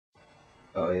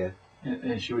Oh yeah.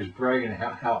 And she was bragging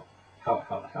how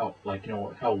like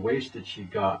how wasted she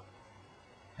got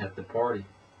at the party,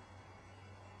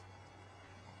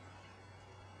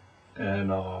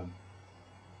 and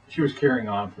she was carrying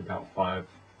on for about 5-10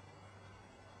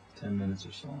 minutes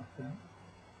or something like that.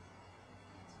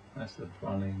 I said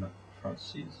running the front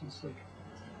seats. It's like,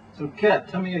 so Kat,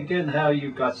 tell me again how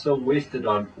you got so wasted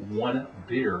on one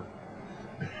beer.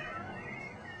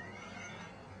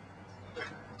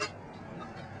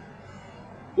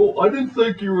 Well, I didn't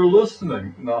think you were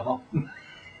listening. No.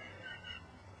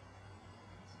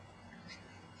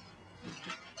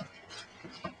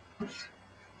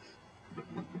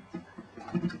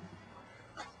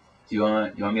 You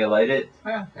want me to light it?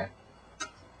 Yeah, okay.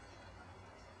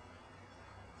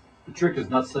 The trick is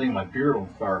not setting my beard on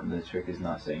fire. The trick is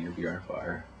not setting your beer on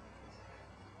fire.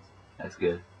 That's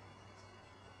good.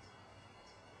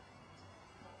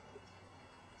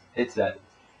 It's that.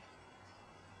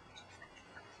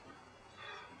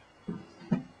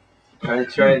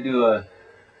 Try to do an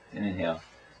inhale,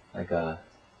 like a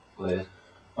lid.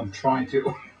 I'm trying to.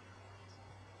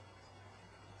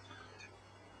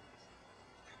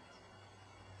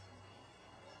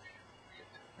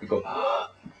 Go.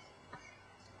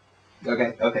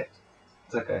 Okay.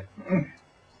 It's okay.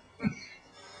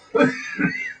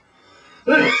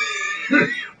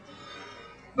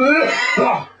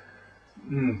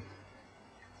 Mm.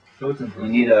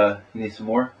 You need some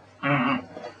more?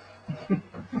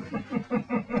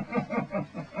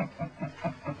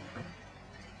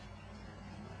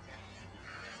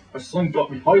 My son got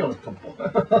me high on a couple.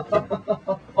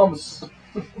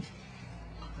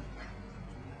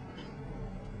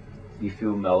 You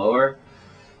feel mellower?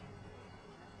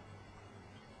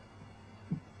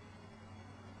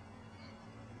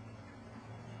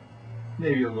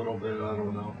 Maybe a little bit, I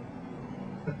don't know.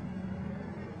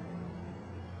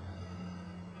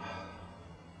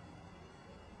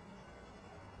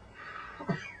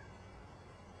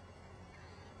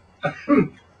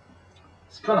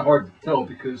 It's kind of hard to tell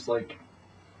because, like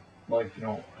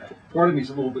part of me's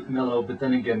a little bit mellow, but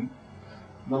then again,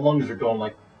 my lungs are going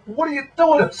like, "What are you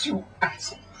doing, you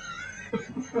asshole?"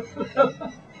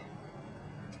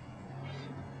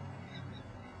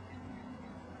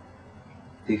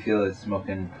 Do you feel that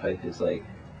smoking pipe is like,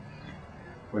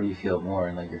 where do you feel it more,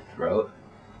 in like your throat?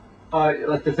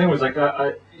 Like the thing was like,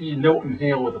 you don't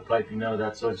inhale with a pipe,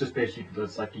 that. So it's just basically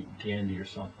it's like eating candy or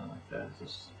something like that. It's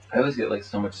just, I always get like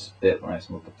so much spit when I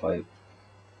smoke a pipe.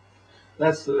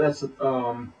 that's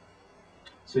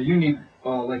so you need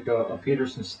like a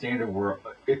Peterson standard where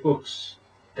it hooks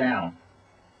down.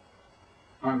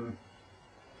 Kind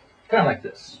of like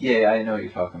this. Yeah, I know what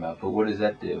you're talking about, but what does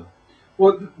that do?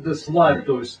 Well, the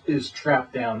saliva is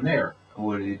trapped down there.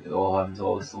 What all happens to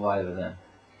all the saliva then?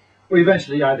 Well,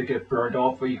 eventually you either get burned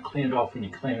off or you clean it off when you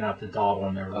clean out the dottle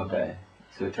and everything. Okay,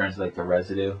 so it turns like the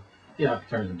residue. Yeah, it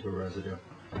turns into a residue.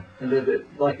 And then,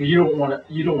 like you don't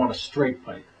want a straight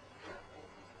pipe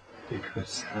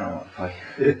because I don't want a pipe.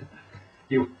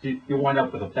 you wind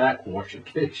up with a backwash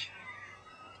occasion.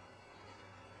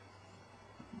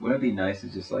 Wouldn't it be nice to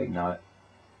just like not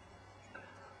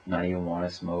even want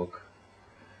to smoke?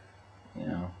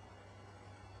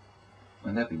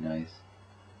 Wouldn't that be nice?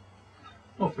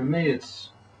 Well, for me, it's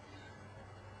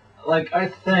like I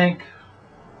think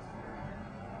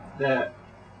that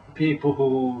people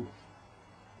who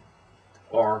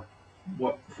are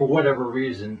for whatever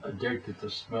reason addicted to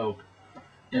smoke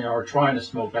and are trying to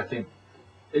smoke, I think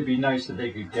it'd be nice if they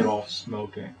could get off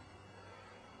smoking.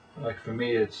 Like for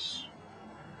me, it's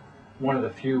one of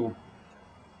the few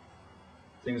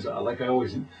things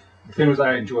the thing was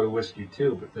I enjoy whiskey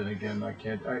too, but then again I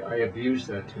can't I abuse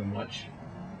that too much,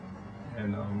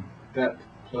 and that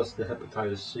plus the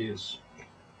hepatitis C is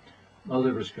my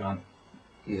liver's gone.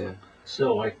 Yeah.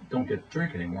 So I don't get to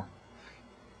drink anymore.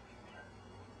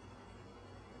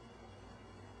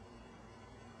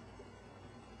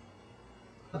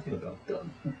 I think about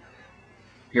done.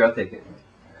 Here, I'll take it.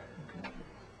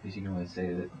 Because you can always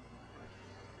save it.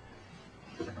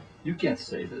 You can't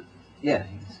save it. Yeah,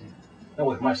 you can save it. Not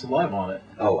with my saliva on it.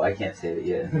 Oh, I can't save it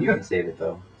yet. You can save it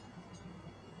though.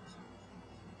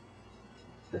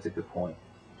 That's a good point.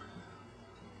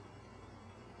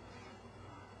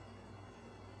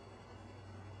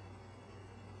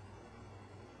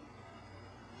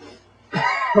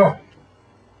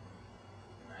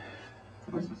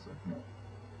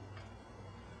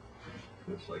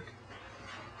 It's like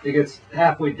it gets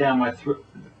halfway down my throat.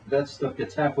 That stuff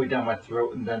gets halfway down my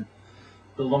throat, and then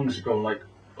the lungs go like.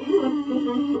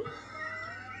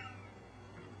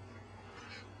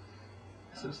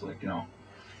 It's just like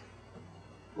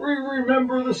We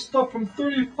remember the stuff from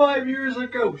 35 years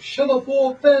ago. Shut up,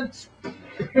 all fence.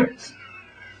 Do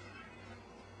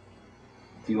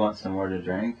you want some more to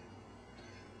drink?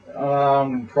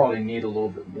 Probably need a little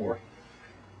bit more.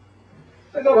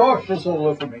 I got ostrich all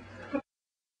over me.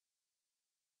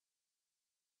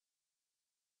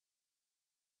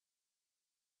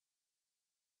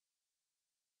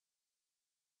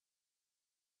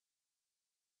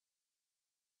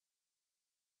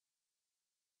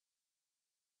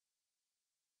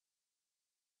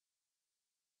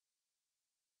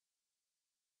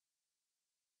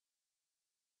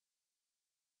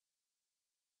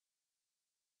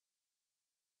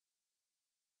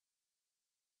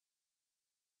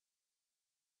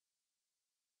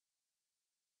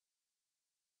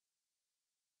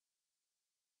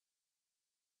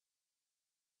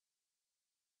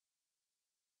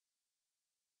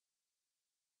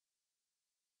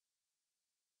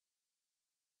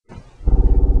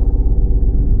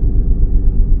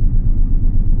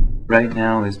 Right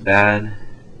now is bad,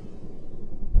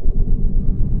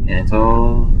 and it's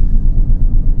all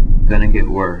gonna get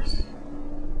worse.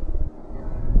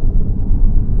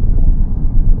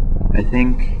 I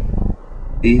think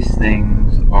these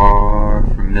things are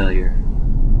familiar,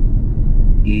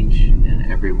 each and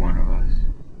every one of us.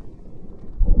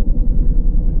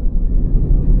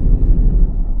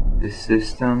 This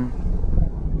system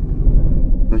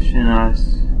pushing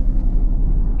us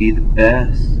to be the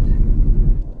best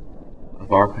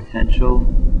of our potential.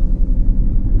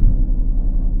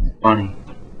 It's funny.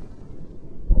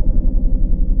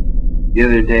 The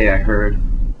other day I heard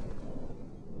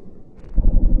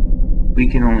we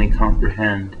can only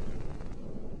comprehend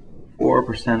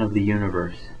 4% of the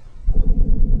universe.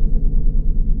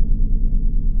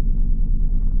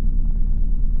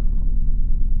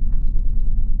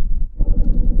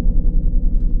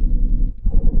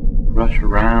 Rush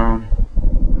around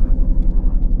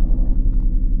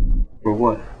for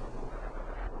what?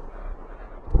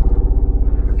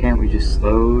 Or can't we just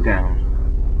slow down?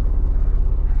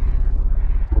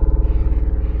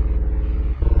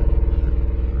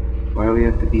 Why do we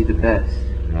have to be the best?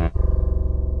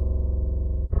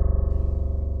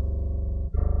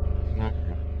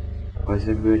 Why's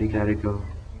everybody gotta go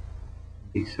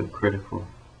be so critical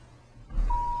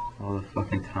all the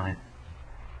fucking time?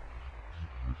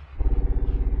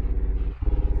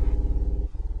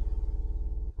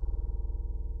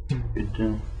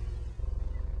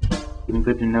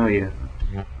 Good to know you.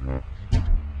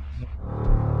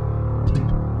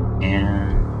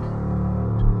 And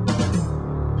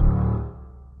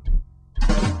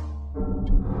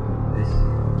this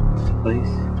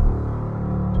place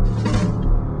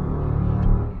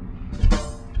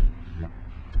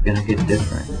is gonna get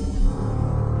different.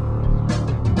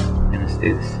 It's gonna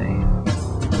stay the same.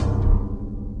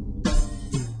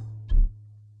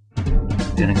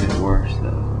 It's gonna get worse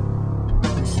though.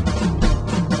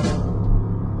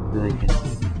 Really an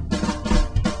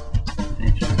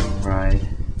interesting ride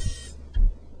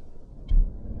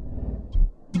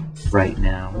right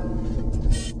now.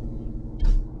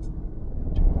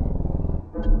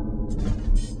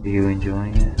 Are you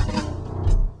enjoying it?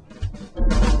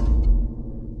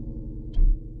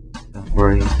 Don't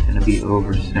worry, it's gonna be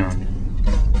over soon.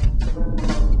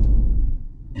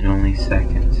 In only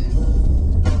seconds.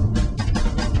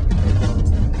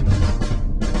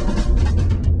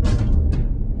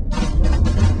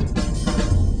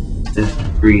 Just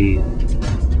breathe.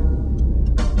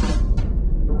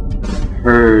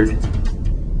 Heard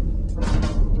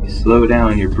you slow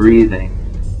down your breathing,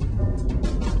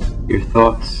 your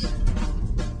thoughts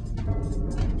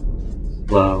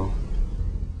slow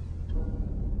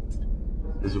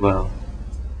as well.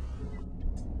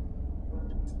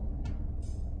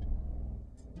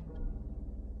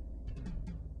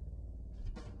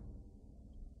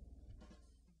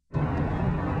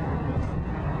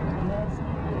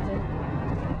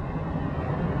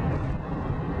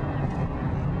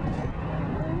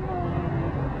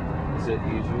 Is it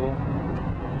usual?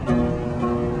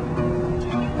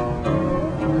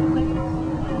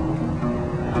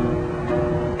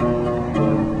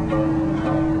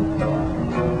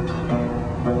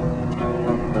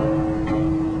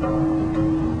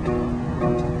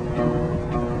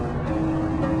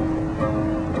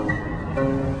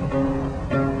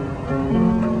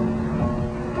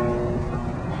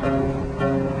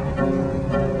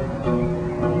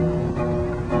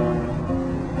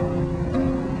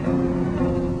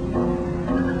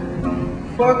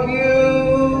 Fuck you,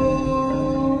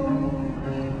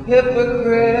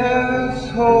 hypocrite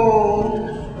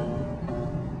assholes.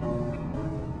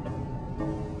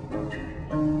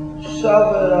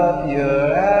 shove it up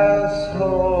your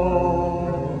asshole.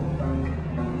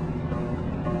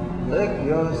 Lick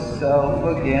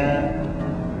yourself again.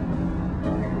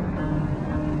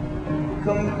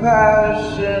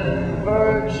 Compassion and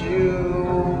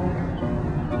virtue,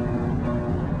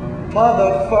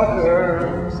 motherfucker.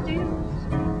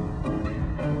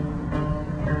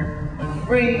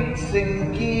 Freaks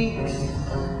and geeks,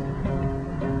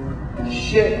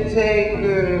 shit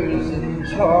takers and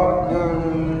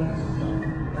talkers.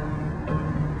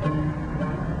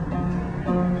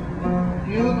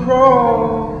 You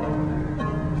crawl,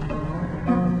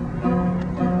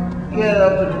 get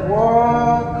up and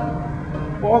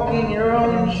walk in your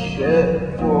own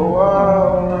shit for a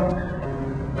while.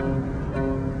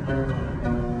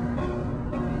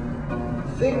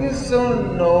 Think it's so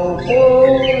noble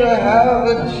to have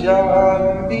a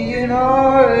job and be an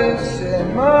artist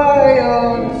in my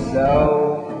own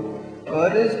self,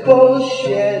 but it's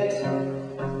bullshit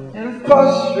and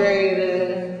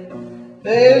frustrated.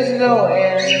 There's no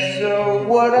answer,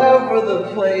 whatever the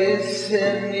place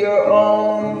in your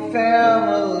own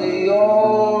family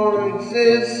or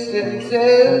existence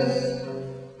is.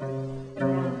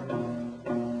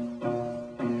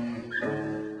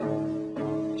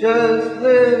 Just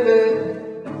live it,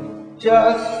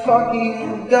 just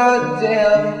fucking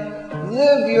goddamn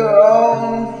live your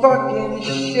own fucking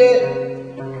shit.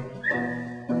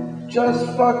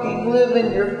 Just fucking live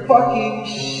in your fucking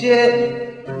shit.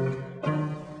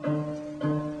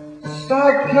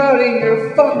 Stop cutting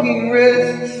your fucking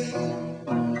wrists.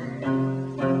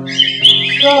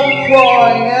 Stop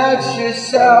clawing at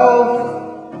yourself.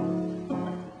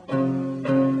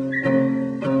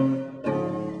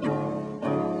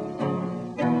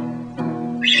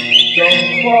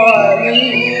 Don't claw at me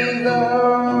either,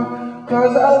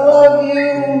 'cause I love you.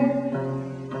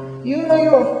 You know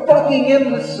you're a fucking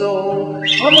imbecile.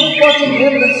 I'm a fucking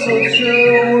imbecile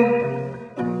too.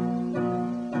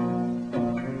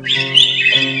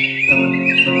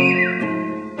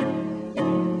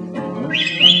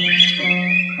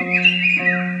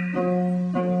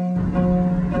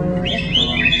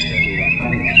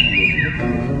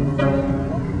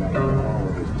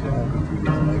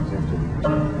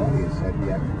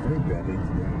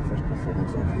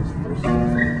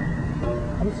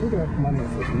 I would say that money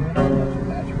is not so much a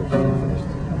natural symphonist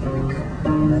as it is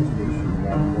imagination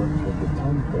that works with the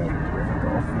tone bed, with the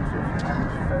dolphins, with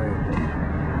atmospheric, but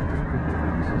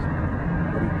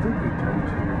he did return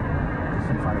to the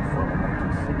symphonic form in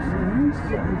 1960.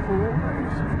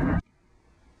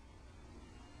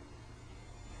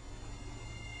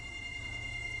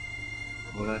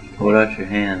 Hold out your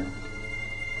hand.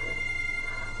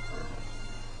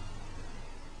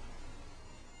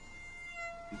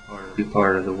 Be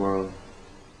part of the world.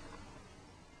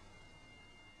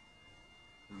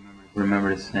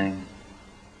 Remember to sing.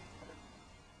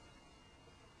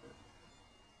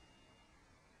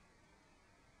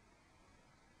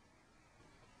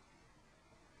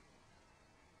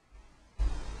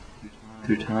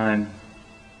 Through time,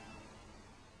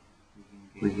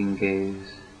 we can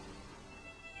gaze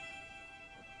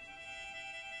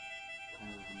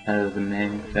out of the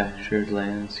manufactured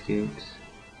landscapes,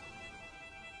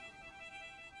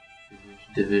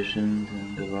 divisions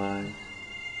and divides.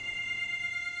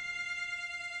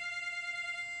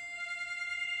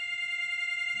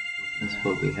 That's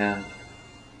what we have.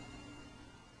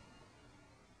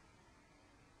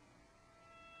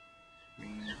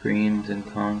 Screens and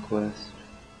conquest,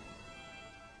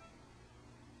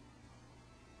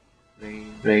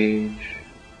 rage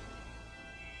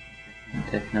and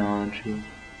technology.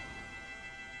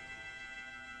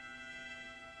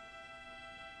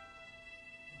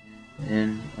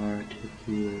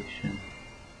 Inarticulation.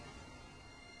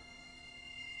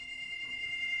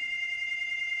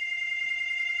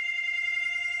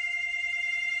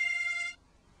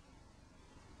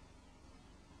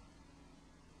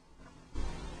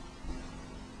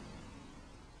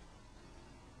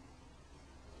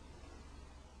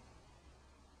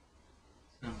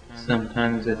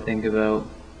 Sometimes I think about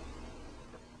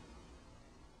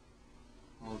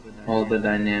all the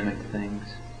dynamic things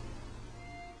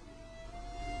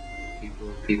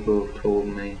people have told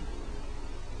me.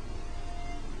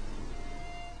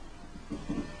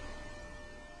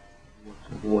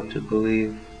 What to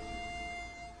believe.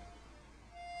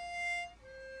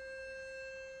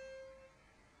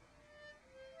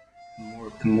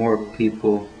 The more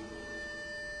people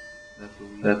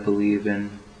that believe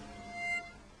in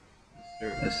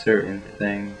a certain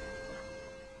thing,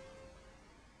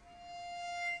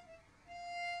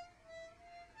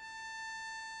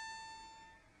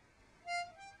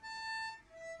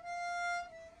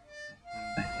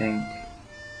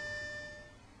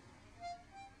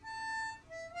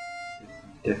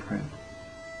 different.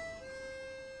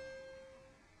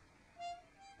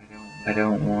 I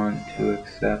don't want to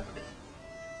accept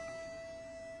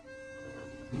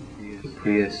the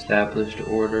pre-established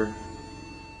order.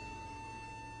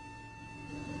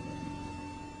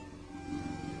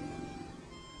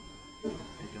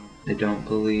 I don't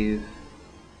believe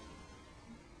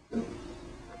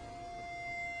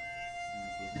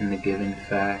in the given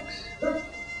facts.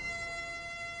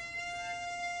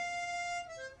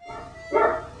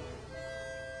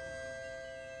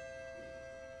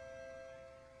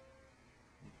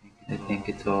 I think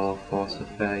it's all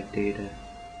falsified data.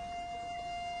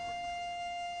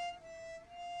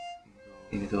 I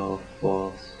think it's all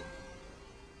false.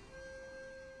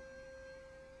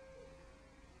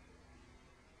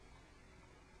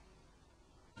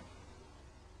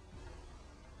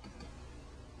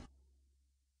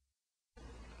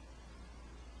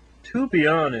 To be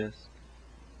honest,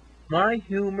 my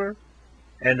humor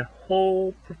and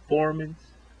whole performance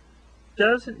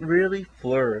doesn't really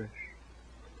flourish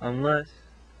unless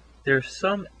there's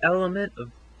some element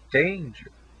of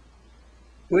danger,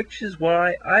 which is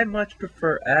why I much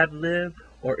prefer ad-lib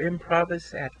or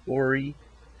improvisatory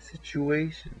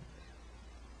situations.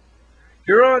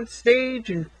 You're on stage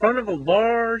in front of a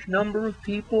large number of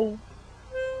people,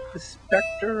 the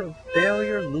specter of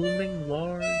failure looming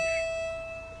large,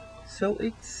 so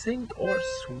it's sink or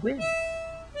swim.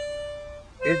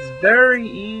 It's very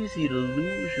easy to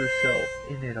lose yourself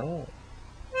in it all.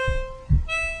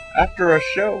 After a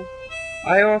show,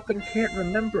 I often can't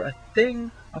remember a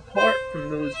thing apart from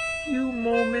those few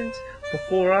moments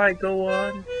before I go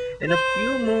on and a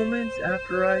few moments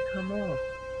after I come off.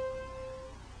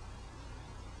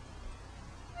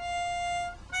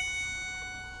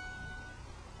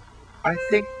 I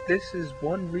think this is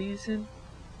one reason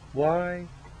why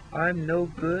I'm no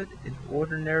good in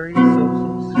ordinary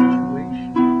social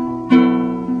situations.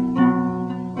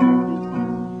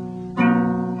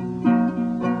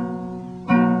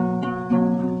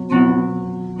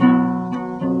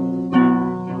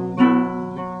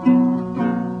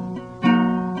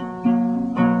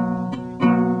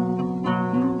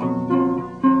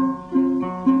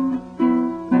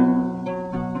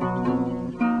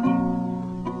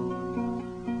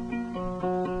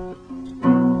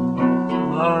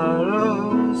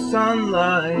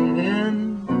 Sunlight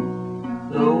in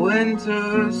the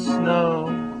winter snow,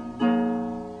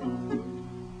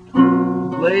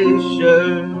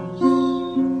 glaciers,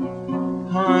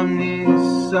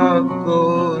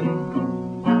 honeysuckle,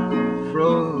 and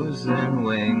frozen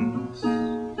wings.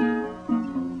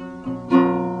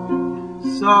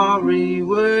 Sorry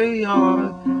we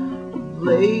are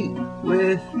late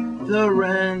with the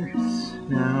rent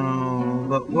now,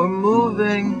 but we're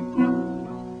moving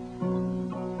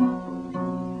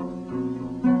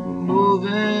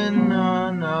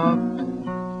on up.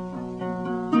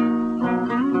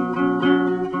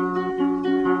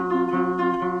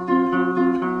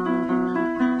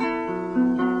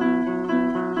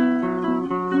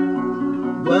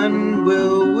 When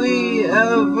will we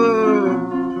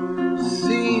ever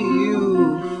see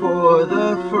you for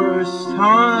the first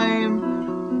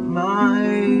time,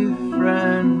 my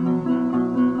friend?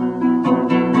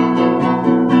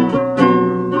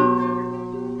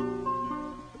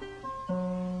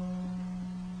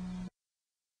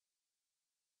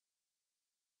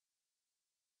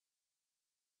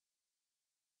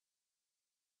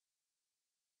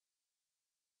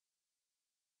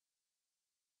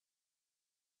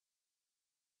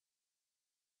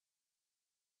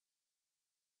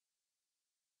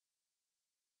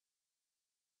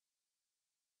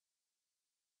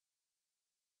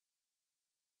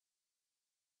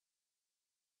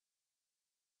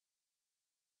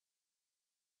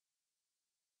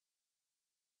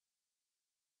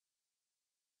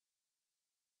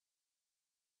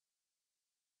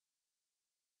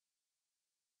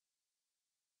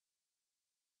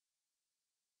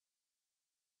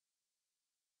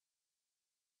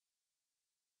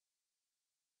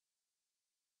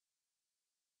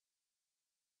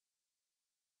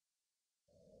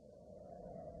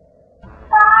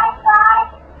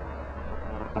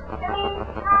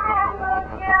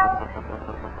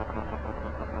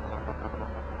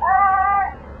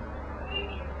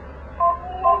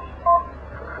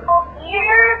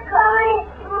 You're coming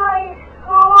to my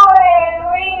school and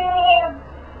read me a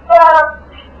book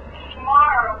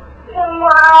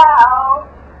tomorrow.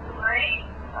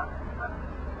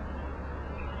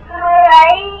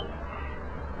 Right?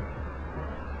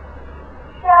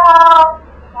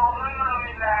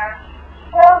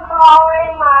 So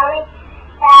calling mommy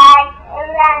back, and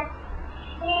then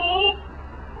she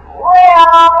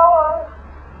will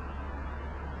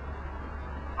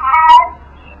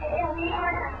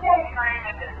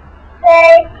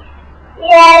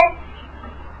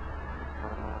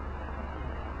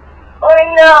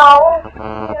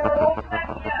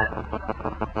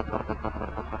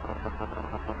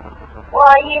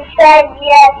thought you said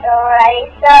yes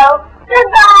already, so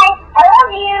goodbye. I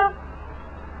love you.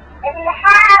 And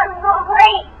have a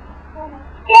great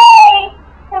day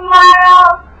tomorrow.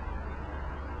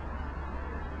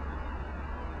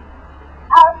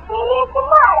 I'll see you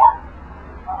tomorrow.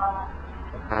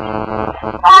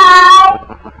 Bye.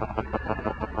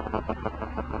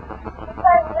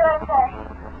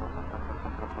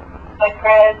 Like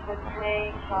Chris, it's me,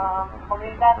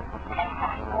 Melissa.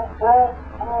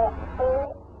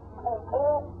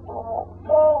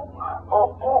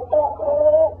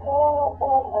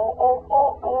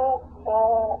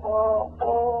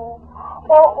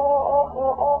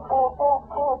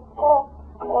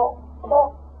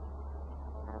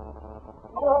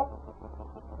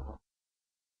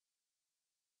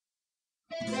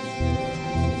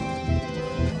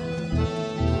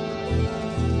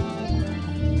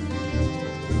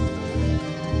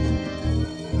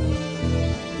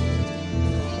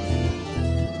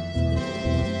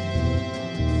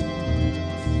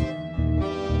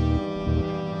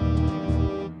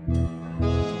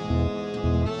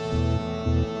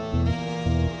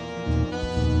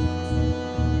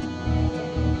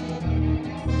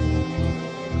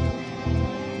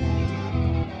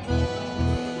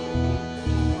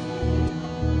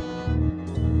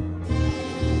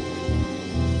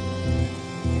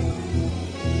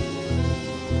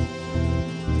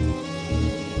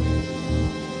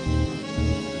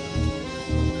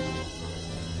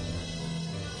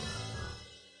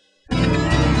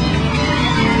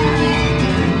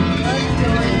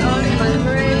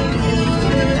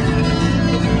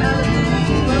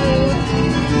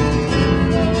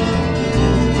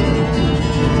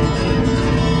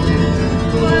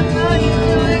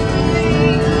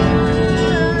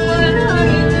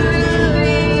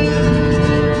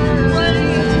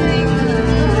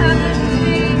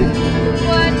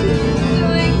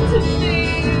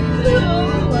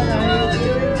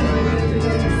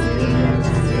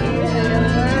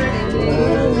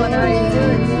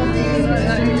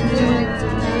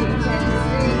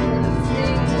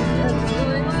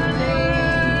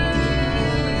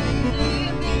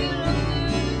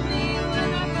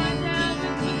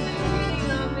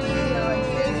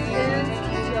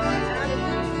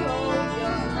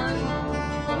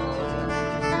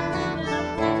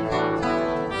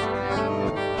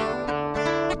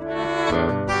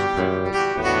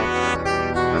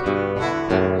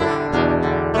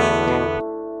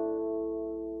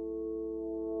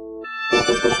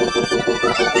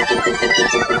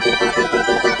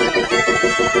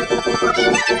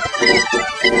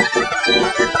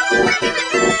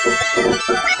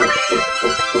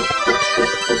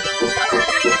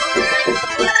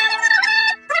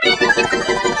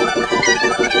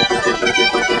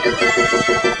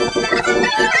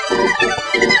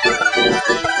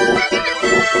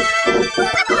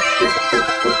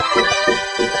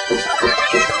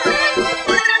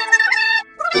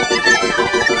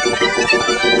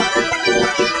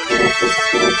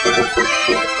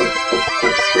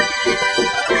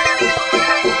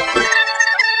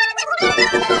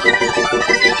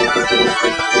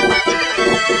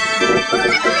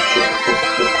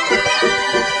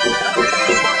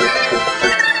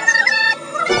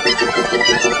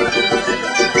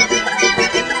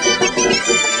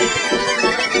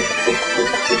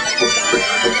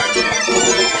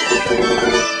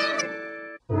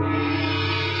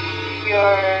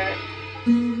 You're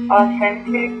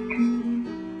authentic.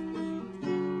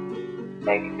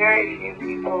 Like very few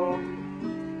people.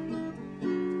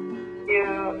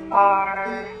 You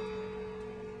are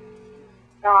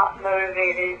not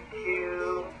motivated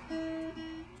to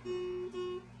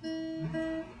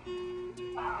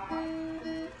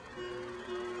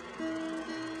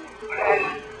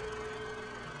impress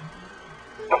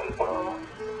people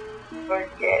or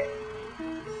get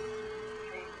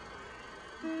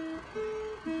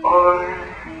or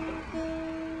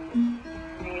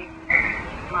make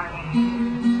money.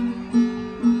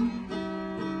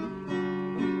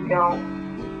 Don't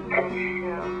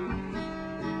consume.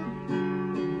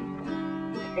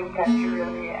 I think that's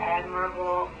really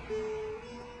admirable,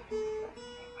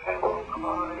 incredible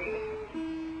quality.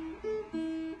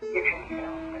 You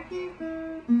consume, but you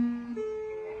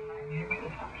minimize your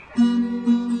consumption.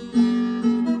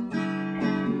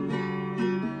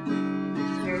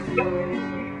 Your ability is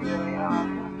really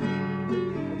awesome.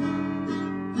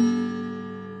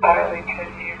 Partly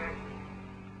because you're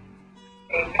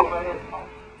apolitical.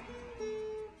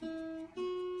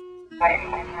 I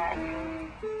find that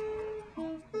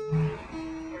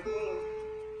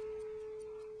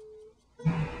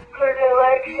because it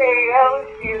like say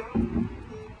helps you,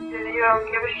 because you don't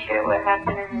give a shit what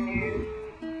happened in the news.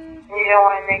 you don't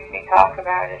want to make me talk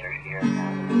about it or hear about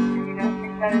it, and you don't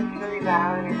think that it's really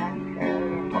valid or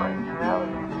necessarily important or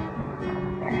relevant,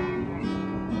 then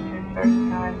to a certain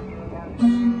time you don't.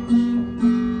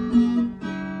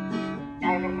 I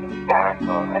think it's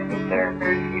powerful. I think there are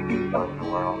very few people in the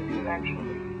world who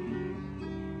actually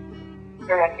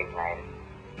recognize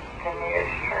the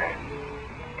news for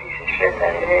the piece of shit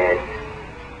that it is,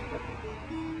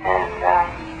 and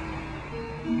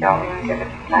don't even give it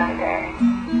the time of day.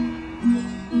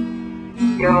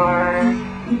 You're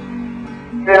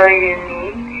really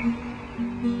unique,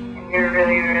 and you're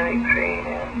really, really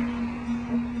creative,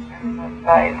 and the most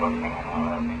valuable thing in the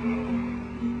world to do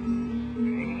is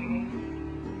creating.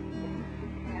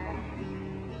 And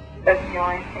that's the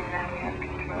only thing that we have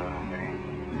control over.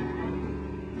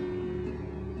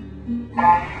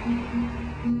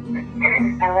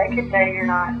 I like it that you're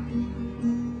not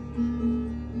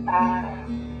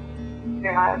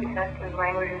obsessed with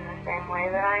language in the same way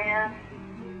that I am.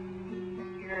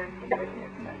 You're completely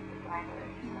obsessed with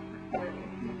language.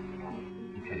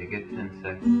 Okay, get 10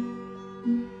 seconds.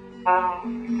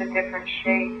 It's a different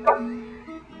shape,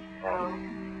 so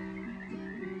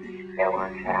it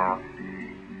works out.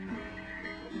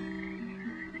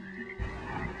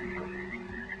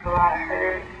 A lot of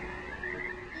hurt.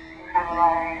 You have a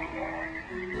lot of anger.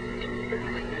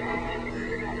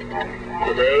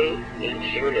 Today, each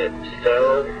unit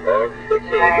fell off the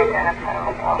table.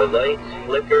 The lights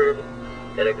flickered,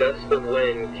 and a gust of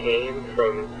wind came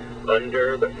from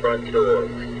under the front door.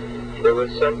 There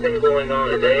was something going on.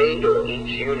 Today,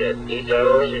 each unit, each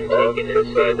motion taken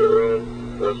inside the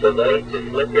room was the lights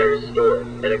flickered door,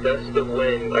 and a gust of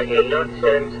wind. I could not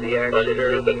sense the action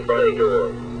under the front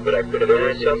door, but I could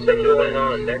imagine something going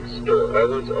on next door. I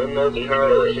was almost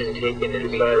powerless taken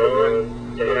inside the room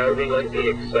to having the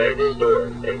excited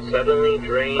door, and suddenly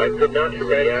drained. I could not sense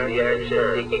the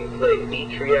action taking place.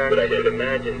 Each reaction, but I could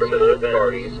imagine from both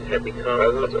parties had become. I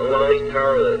was almost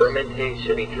powerless. Fermentation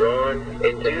to be drawn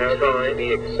into having to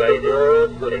be excited. The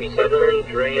world would be suddenly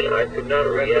drained. I could not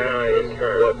recognize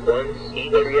what once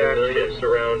each reaction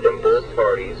surrounding both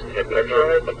parties had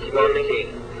become a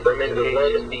communication.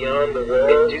 Fermentation beyond the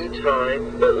wall in due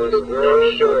time, but was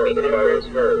not sure if I was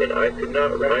heard, and I could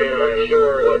not recognize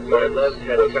what my love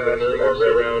had passed our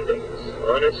surroundings.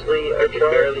 Honestly, I could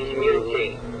barely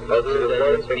communicate. Other than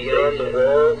once beyond the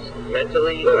walls,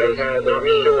 mentally I had the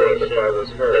realization if I was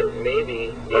heard. That maybe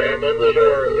I am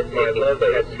unsure if my love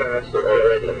had passed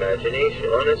already. Imagination.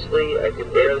 Honestly, I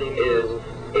could barely move.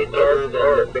 A dark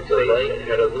arc the light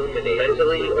had illuminated.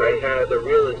 Mentally, I had the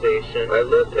realization. I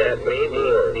looked at maybe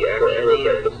the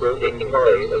actual of the broken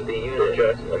parts of the unit.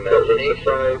 Just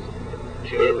imagination.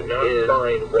 To not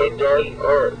find a dark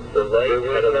arc. The light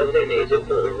had illuminated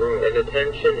the room, and the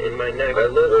tension in my neck. I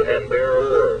looked at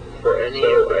barrel for any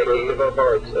of the broken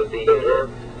parts of the unit.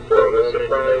 I was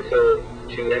surprised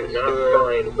to not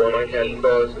find what I had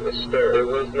caused the stir. There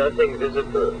was nothing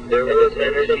visible. There was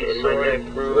energy in my neck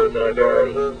through my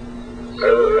body. So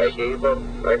I gave up.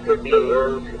 I could be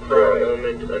moved for a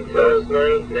moment until last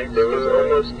night. Next, there was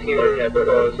almost tears that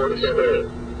caused the stir.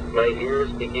 My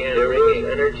ears began ringing,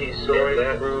 energy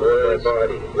soaring through my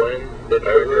body. When the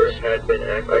trigger had been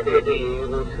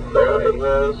activated, all the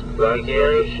walls began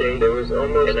to shake. There was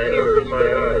almost tears in my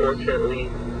eyes. Unfortunately,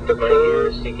 my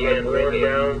ears began ringing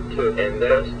down to and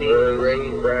dusty gray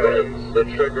rattles. The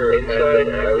trigger inside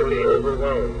I was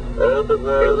overwhelmed. All the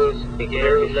walls began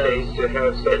to shake to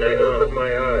have something. And I opened my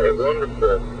eyes.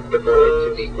 Wonderful. The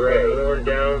void to be gray, worn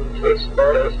down to a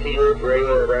dusty gray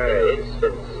rag.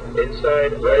 Instance.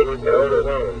 Inside, I was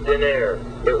overwhelmed. Thin air.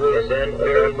 It was then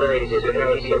very nice to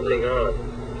have something on.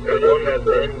 Could it have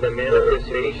been the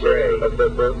manifestation of the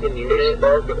broken unit,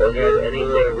 or had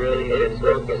anything really been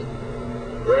broken?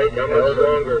 Right, how much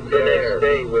longer could I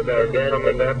stay without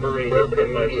becoming evaporated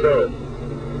in myself?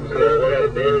 Could it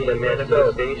have been the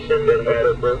manifestation that had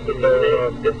a broken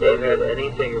unit, if it had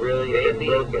anything really been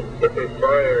broken? If a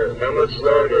fire, how much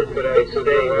longer could I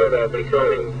stay without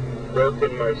becoming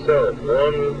broken myself,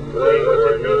 one way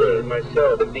or another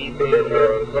myself, the beeping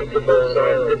or uncomfortable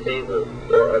side of the table,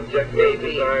 or objective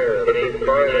desire, if a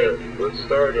fire was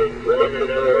started, one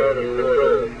another out of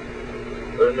control.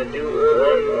 When the do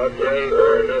one object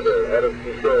or another out of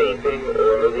control, beeping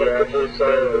or uncomfortable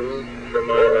silence from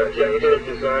my objective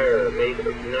desire made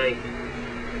ignite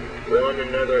one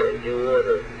another in due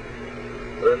order.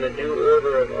 When the due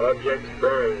order of objects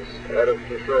burns out of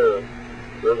control,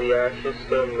 will the ashes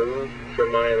still move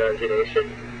from my imagination?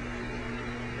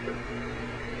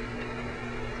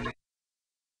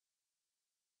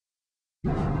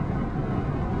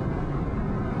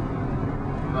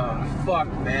 Oh, fuck,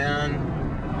 man.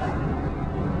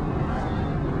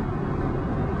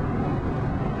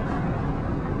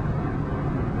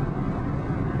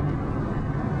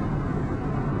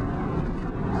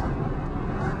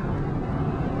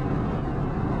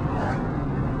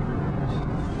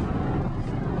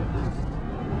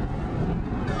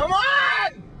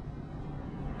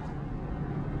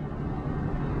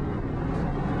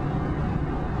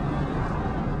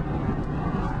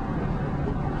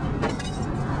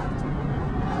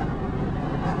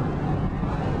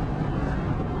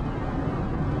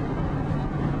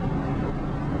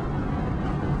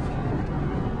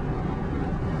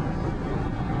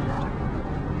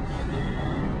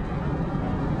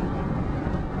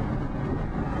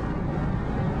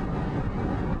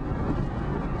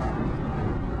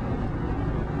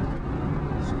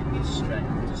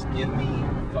 give me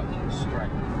fucking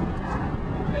strength.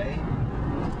 Okay?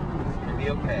 It's gonna be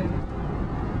okay.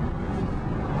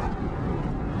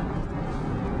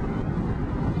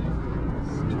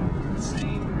 It's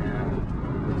insane, man.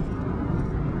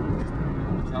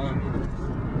 I'm telling you.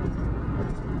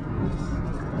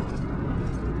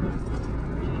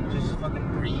 Can you just fucking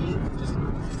breathe? Just,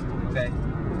 okay.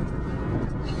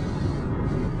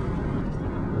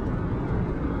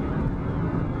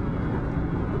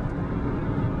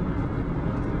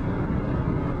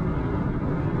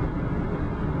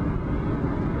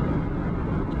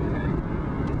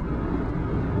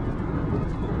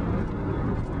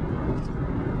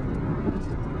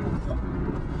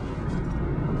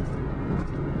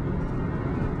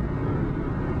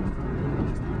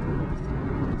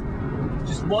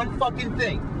 One fucking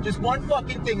thing. Just one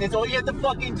fucking thing. That's all you have to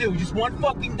fucking do. Just one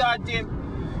fucking goddamn...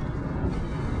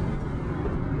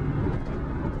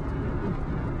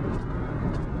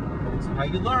 It's how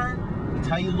you learn. It's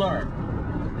how you learn.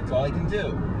 That's all I can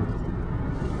do.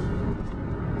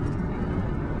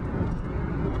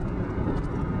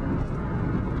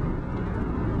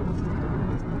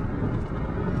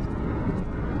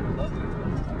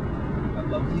 I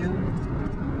love you.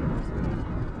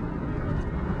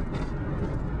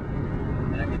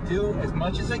 Do as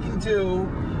much as I can do,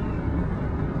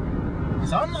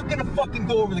 because I'm not gonna fucking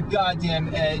go over the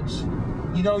goddamn edge.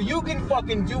 You know, you can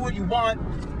fucking do what you want.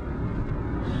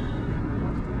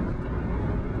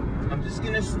 I'm just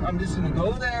gonna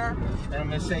go there, and I'm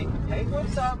gonna say, hey,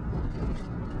 what's up?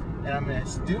 And I'm gonna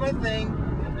do my thing,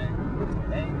 and then,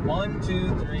 okay, 1,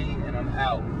 2, 3, and I'm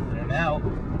out. And I'm out.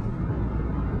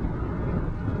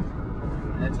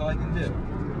 And that's all I can do.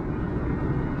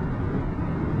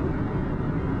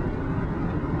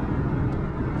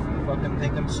 Fucking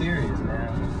think I'm serious,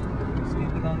 man. These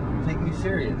people don't take me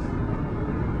serious.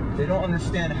 They don't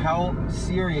understand how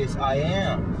serious I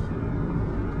am.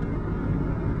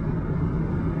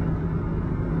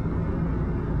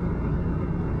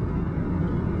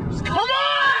 Just come on!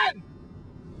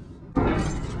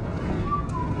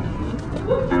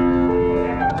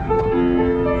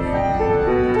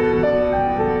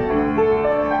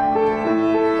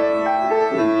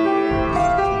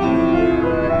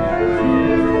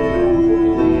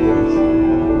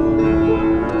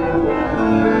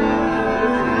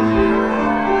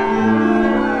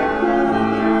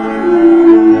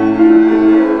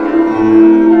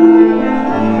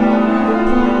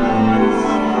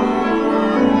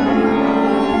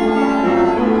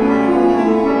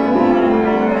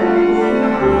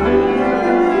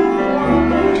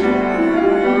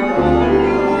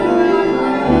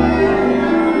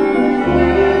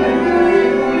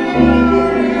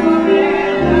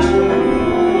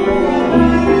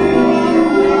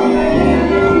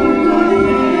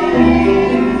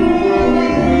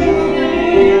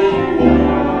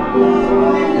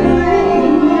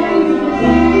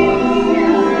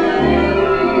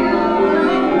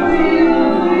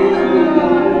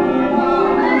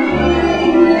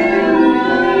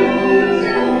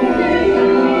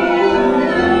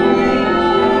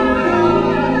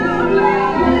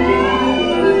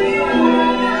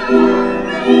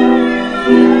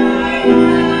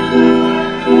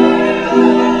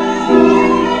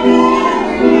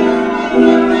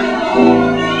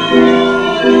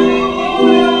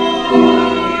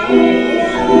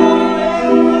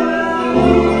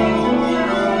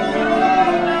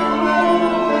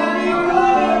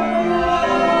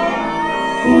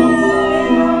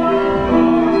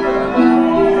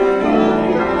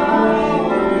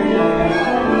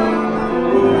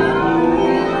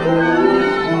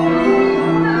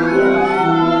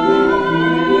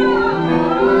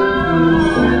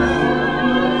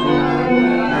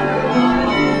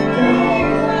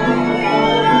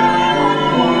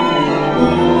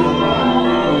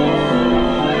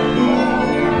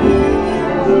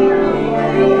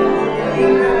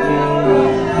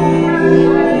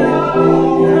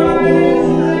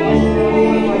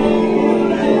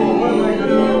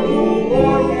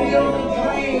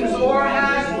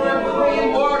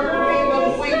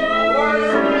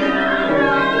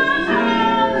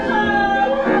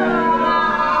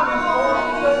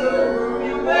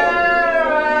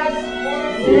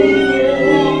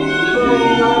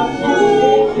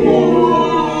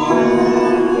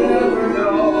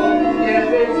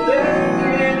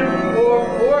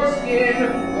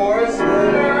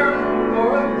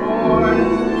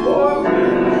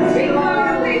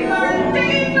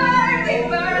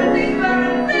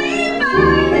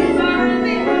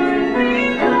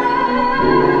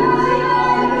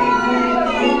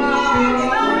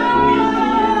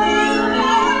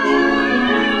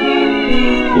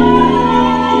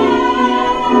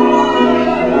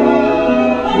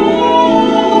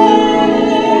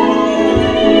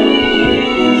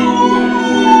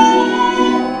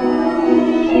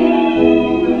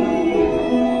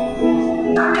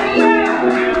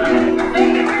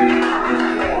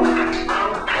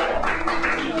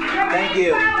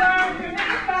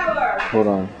 Hold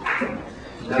on.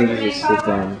 I think you just sit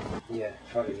down. Yeah,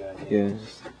 probably good. Yeah,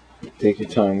 just take your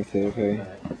time with it, okay?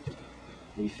 Are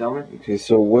you filming? Okay,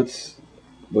 so what's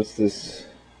this?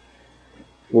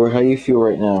 How do you feel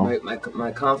right now?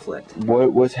 My conflict.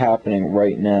 What's happening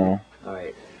right now? All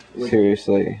right.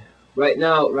 Seriously. Right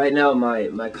now,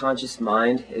 my conscious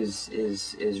mind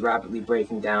is rapidly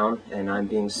breaking down, and I'm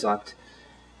being sucked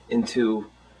into.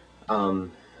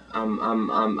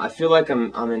 I feel like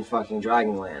I'm in fucking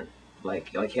Dragonland,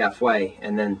 like halfway,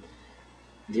 and then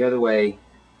the other way,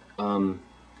 I'm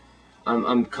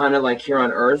kind of like here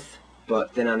on Earth,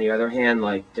 but then on the other hand,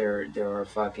 like there are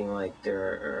fucking like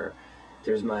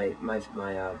there's my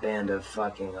band of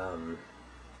fucking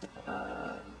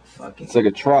fucking. It's like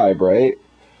a tribe, right?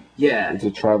 Yeah. It's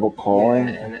a tribal calling.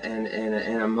 Yeah,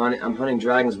 and I'm hunting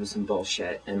dragons with some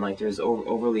bullshit, and like there's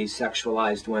overly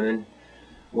sexualized women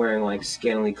wearing like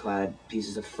scantily clad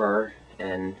pieces of fur,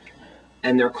 and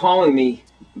they're calling me,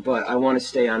 but I want to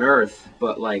stay on Earth,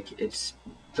 but like it's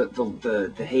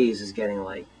the haze is getting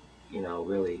like, you know,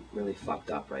 really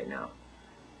fucked up right now.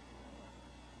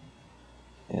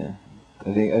 Yeah.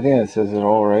 I think that says it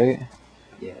all, right?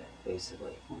 Yeah,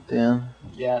 basically. Dan?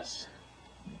 Yes.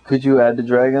 Could you add to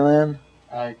Dragonland?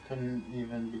 I couldn't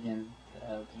even begin to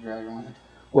add to Dragonland.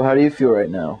 Well, how do you feel right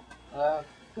now?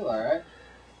 Feel alright.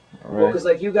 Well, because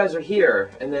like you guys are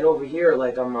here, and then over here,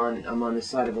 like I'm on the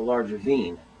side of a large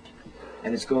ravine,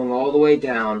 and it's going all the way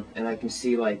down, and I can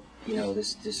see like, you know,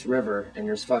 this river, and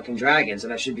there's fucking dragons,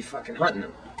 and I should be fucking hunting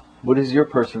them. What is your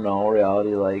personal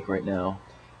reality like right now?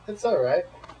 It's alright.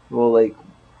 Well, like,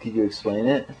 could you explain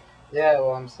it? Yeah,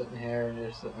 well, I'm sitting here, and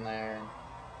you're sitting there.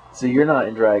 So you're not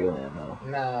in Dragonland, though?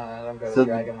 No, I don't go So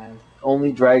to Dragonland.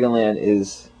 Only Dragonland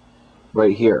is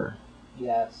right here.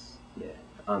 Yes. Yeah,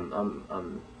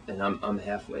 I'm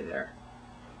halfway there.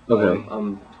 Okay.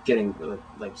 I'm getting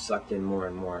like sucked in more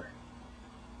and more,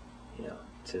 you know,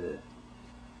 to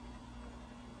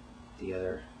the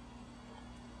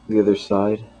other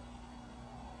side.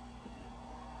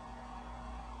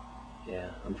 Yeah,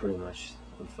 I'm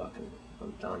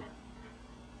done.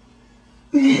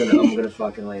 I'm gonna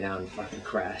fucking lay down and fucking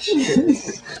crash.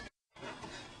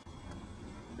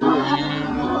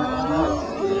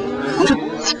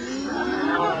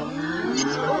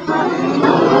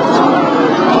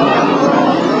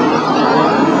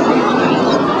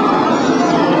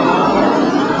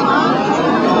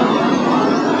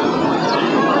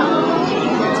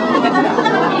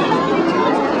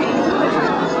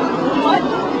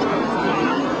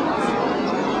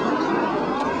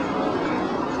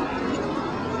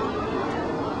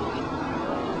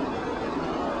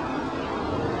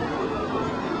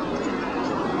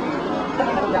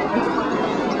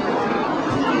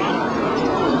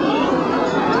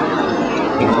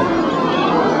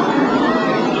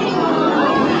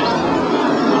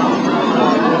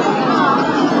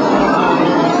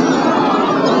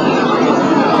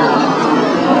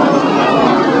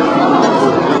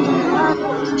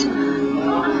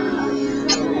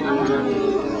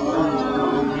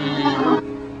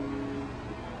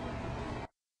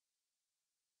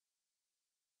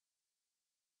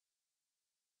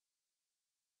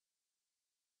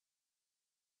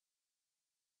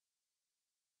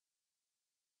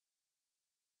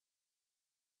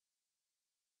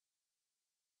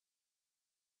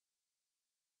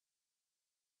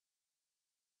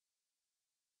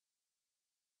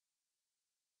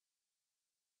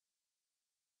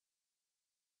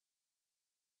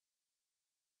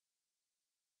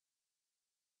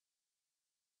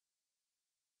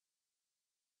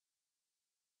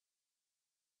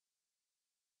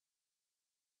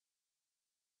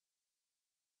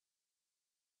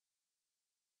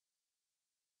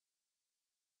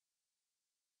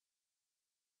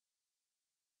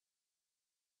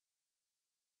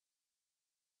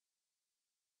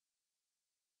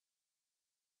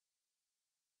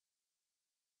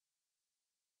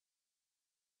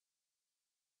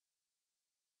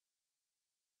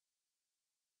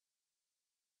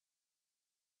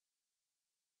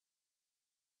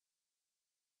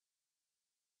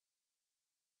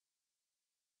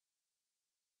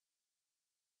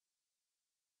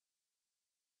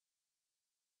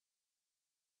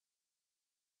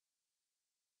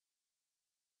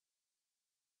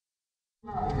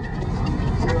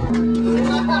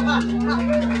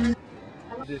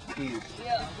 This piece.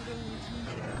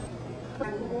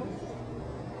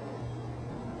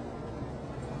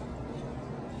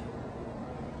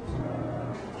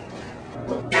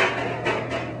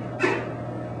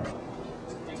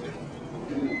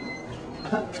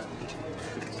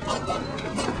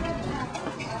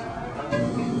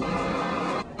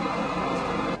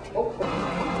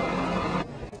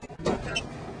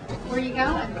 are you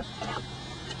going?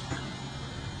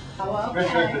 Oh, okay.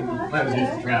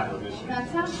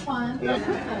 That sounds fun.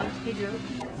 Hey, Joe.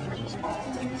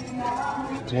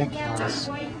 Ridiculous.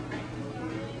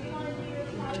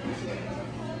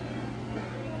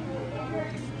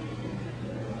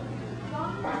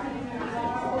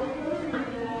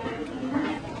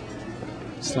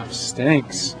 Stuff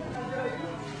stinks.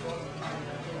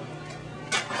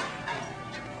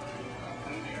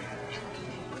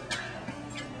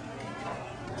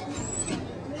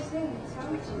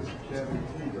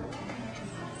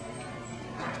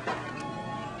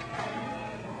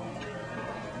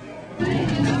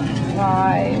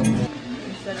 Five.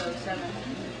 Instead of 7.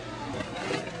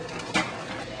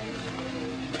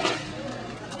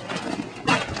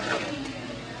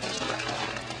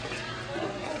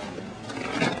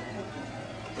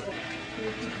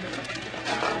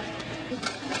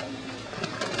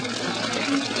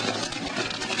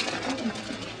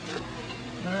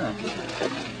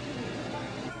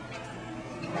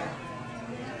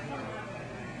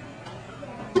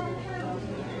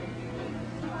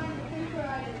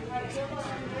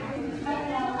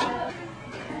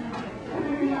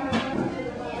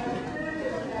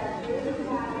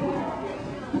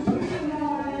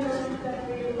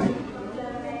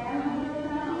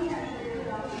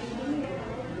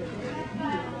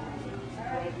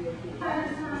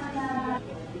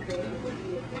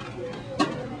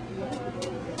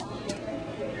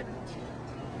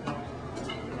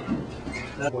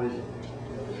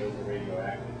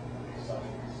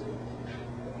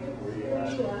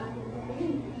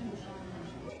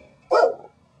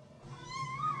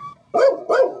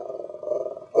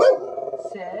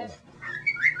 Sit.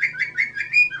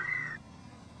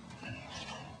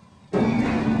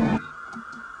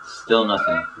 Still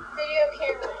nothing. Video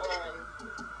camera on.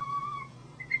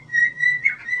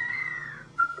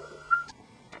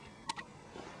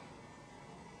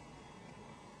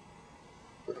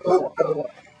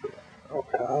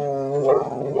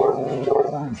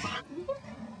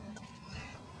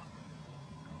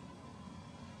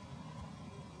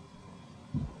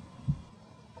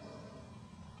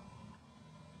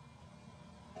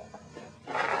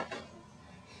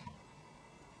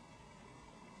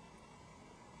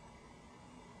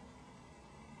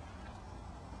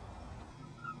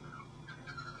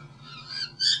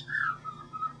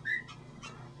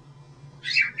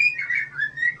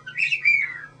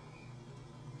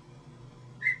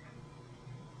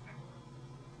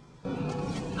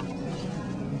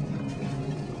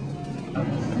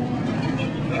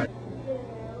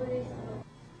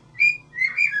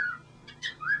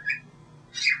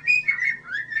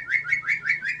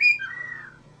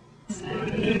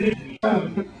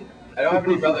 I don't have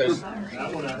any brothers.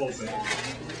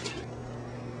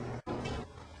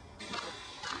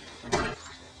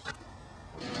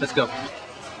 Let's go.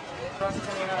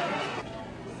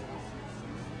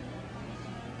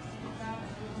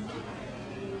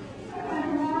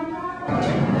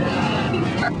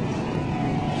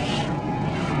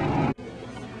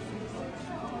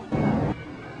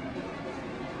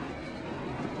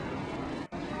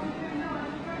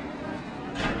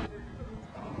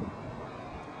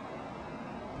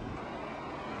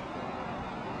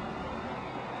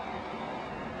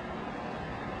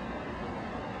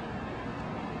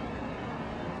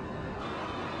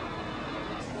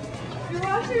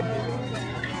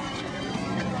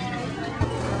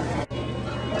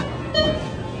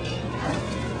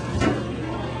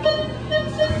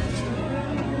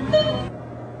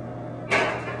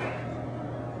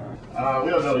 We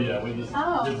don't know yet. We just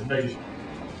making sure.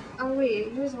 Oh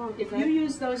wait, here's one. If you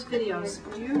use those videos,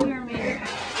 do you hear me?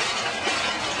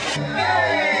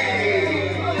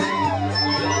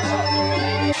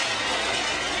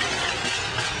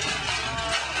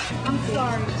 I'm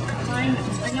sorry.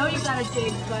 I know you got a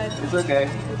dig, but It's okay.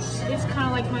 it's kind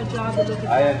of like my job to look at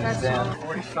I that.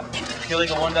 understand. That's all. Feeling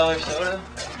a $1 soda?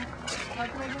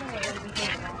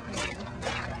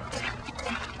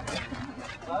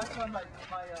 Last time my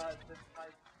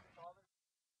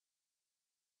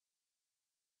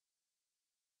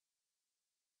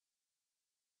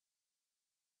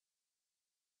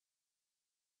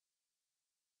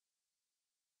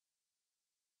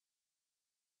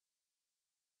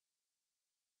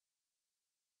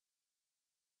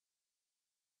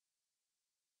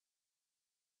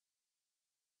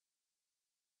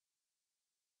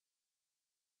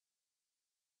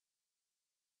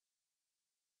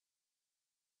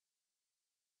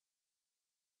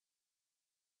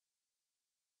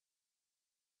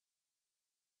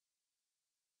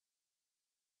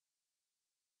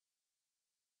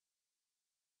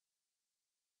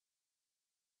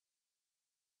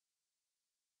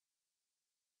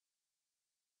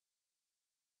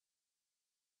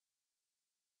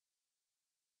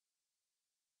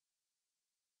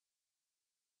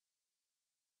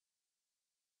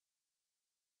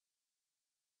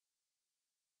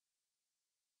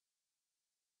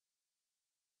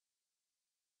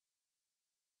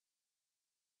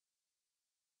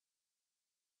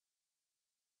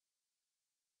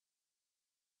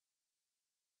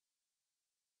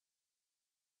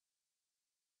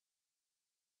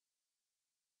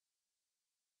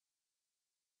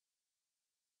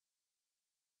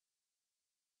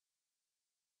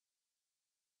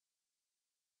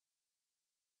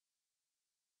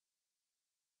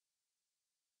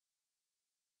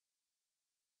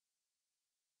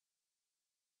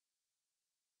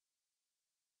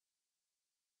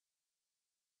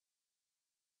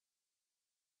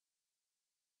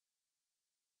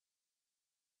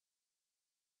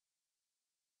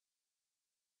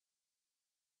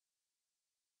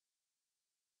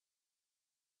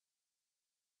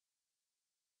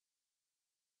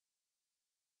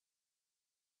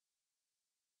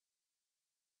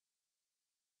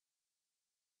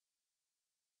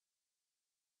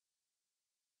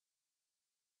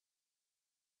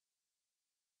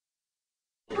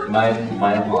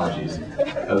My apologies.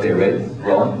 Okay, ready?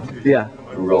 Rolling? Yeah.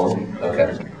 Rolling.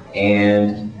 Okay.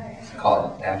 And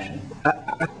call it. Action.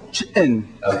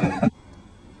 Action. Okay.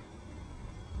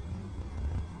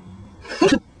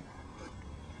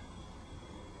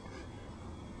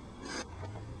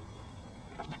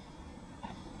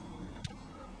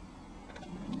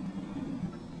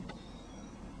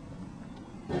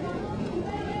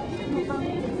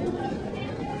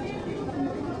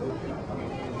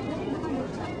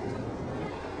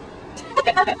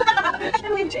 I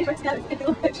believe Jay Rick's got a good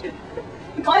election.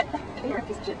 What? You're a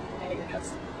piece of shit. I hate your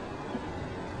guts.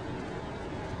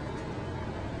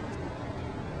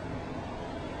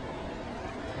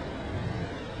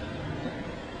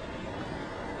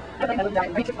 I think I would die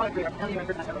right to front of I'll be my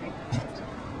first time over.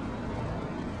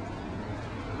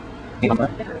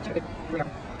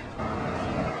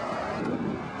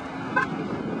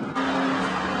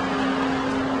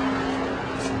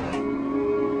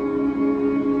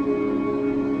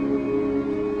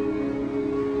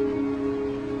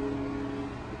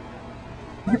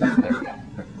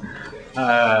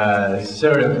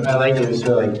 Sort of, I like it,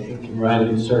 sort of like,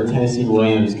 reminded me sort of Tennessee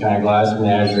Williams, kind of Glass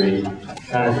Menagerie,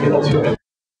 kind of feel to it.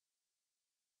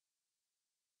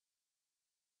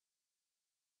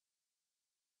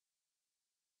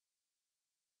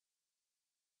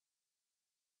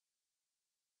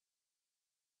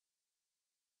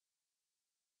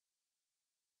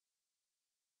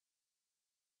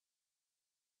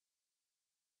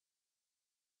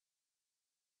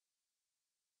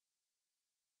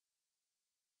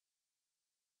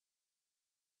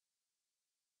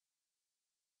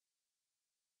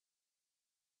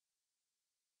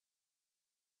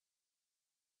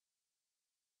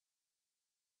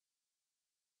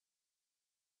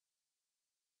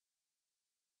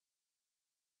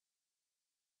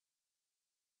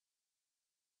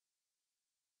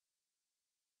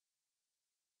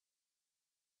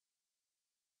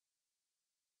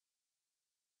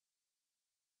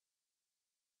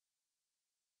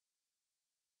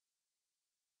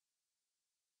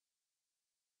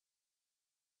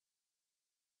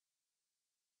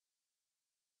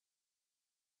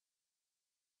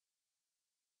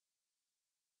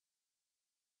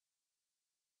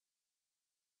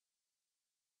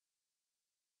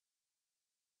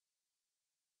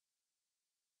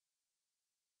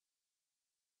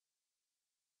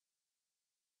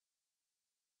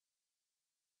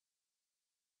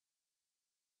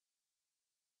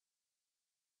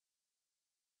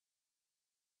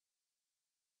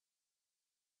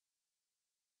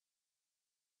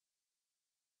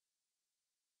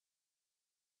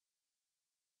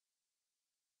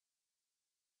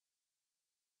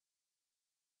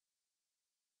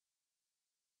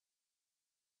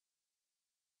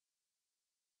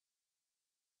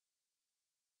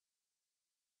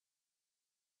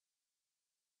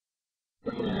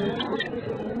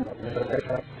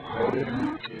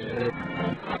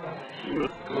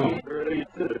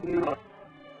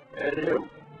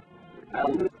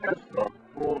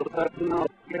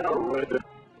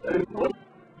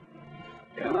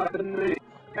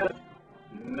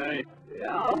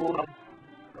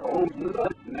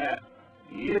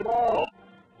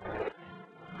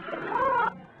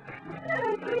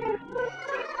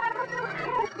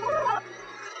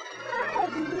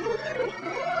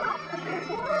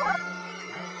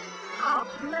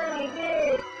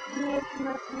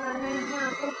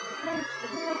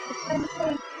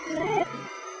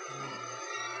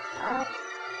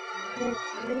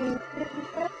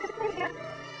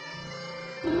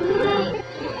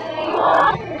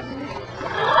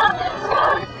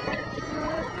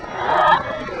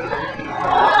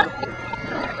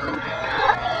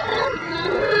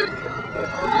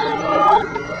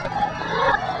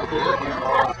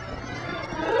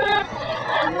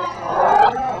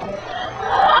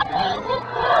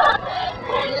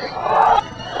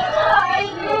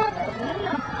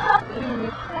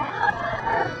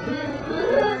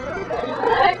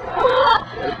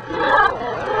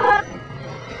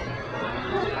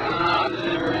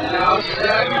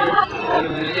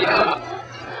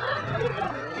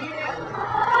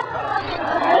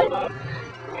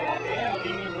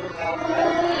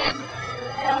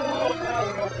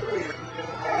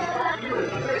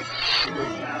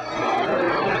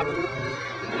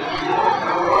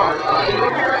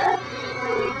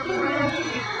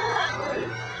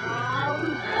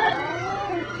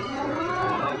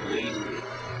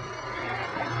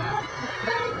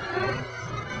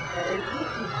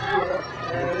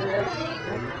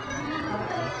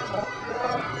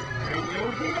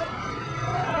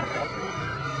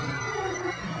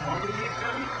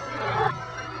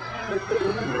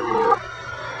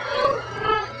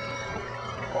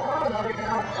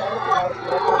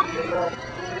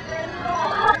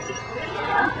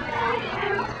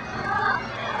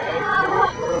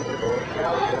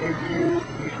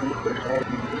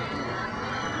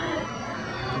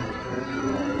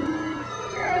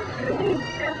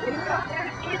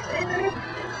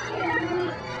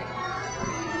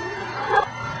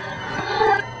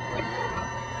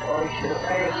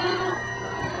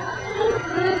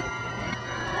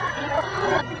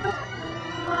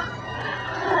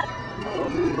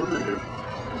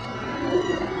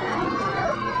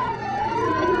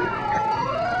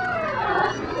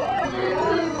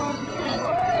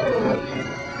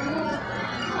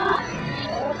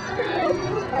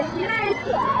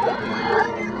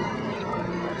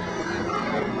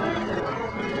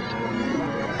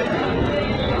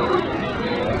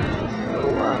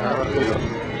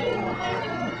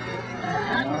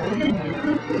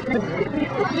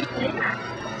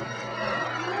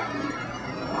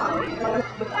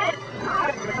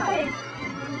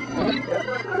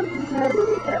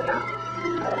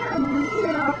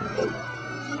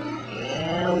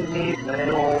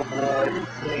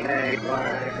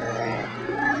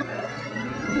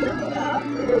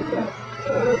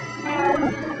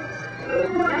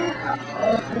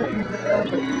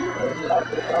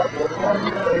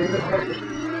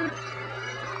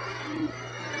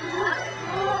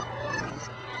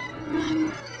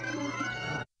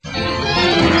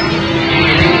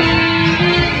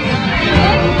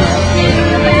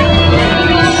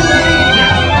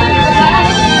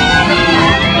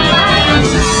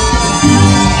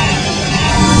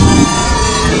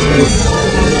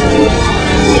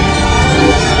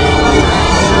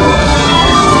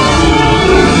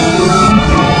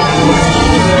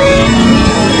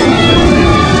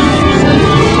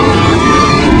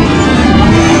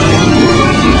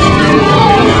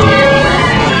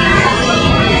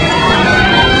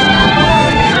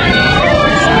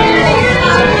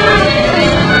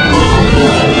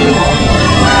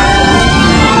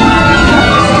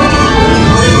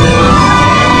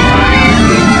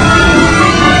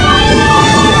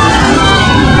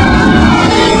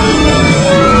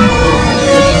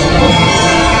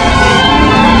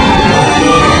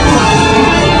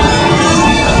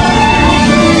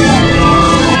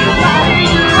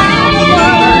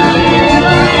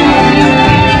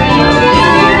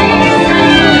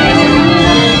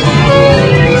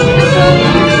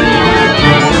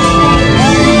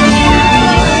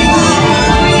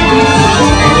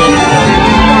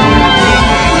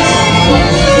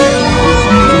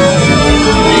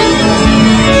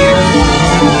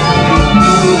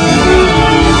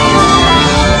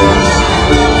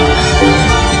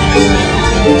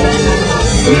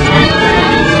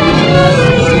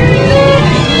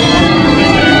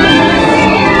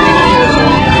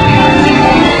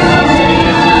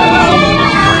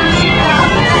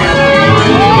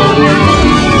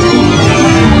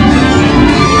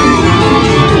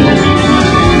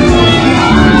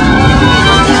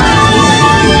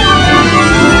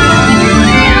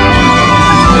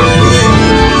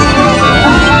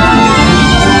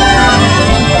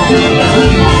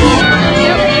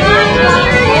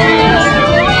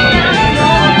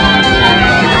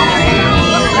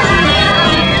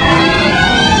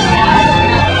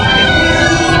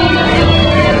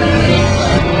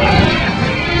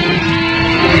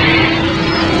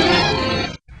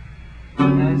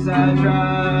 As I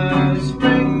drive,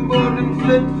 springboard and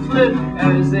flip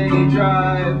as they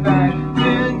drive back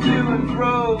into and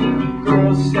fro.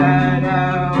 Girls sat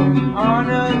out on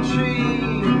a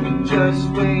tree, just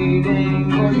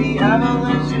waiting for the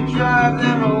avalanche to drive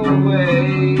them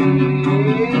away.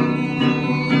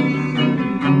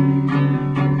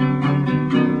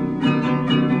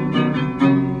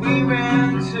 We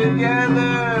ran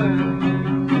together,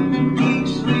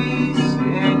 each lease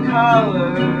in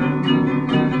color.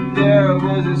 There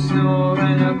was a snore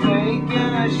and a quake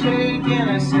and a shake and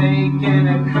a snake and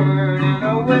a curd and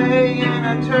a way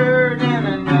and a turd and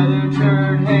another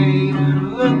turd. Hey,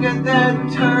 look at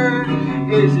that turd,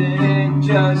 isn't it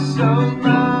just so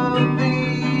lovely?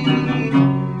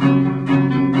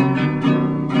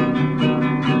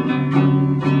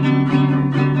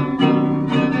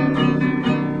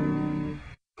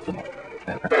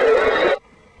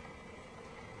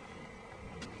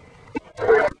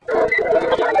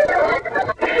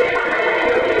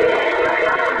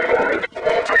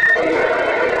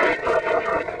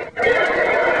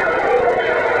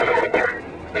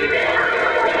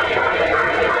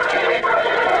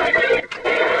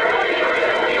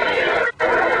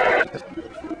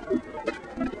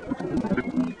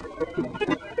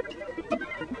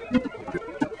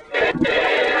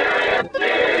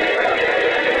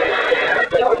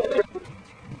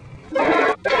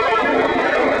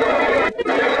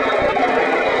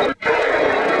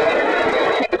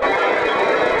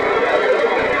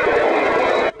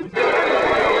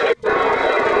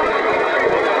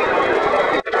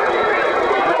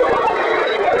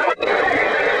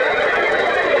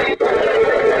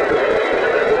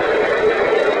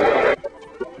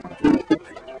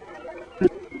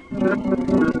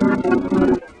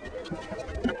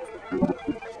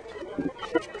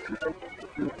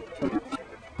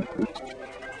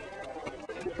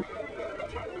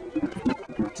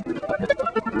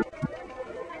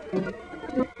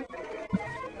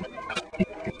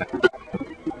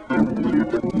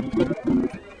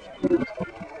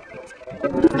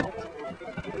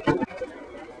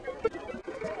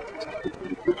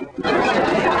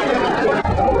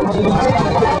 Bye.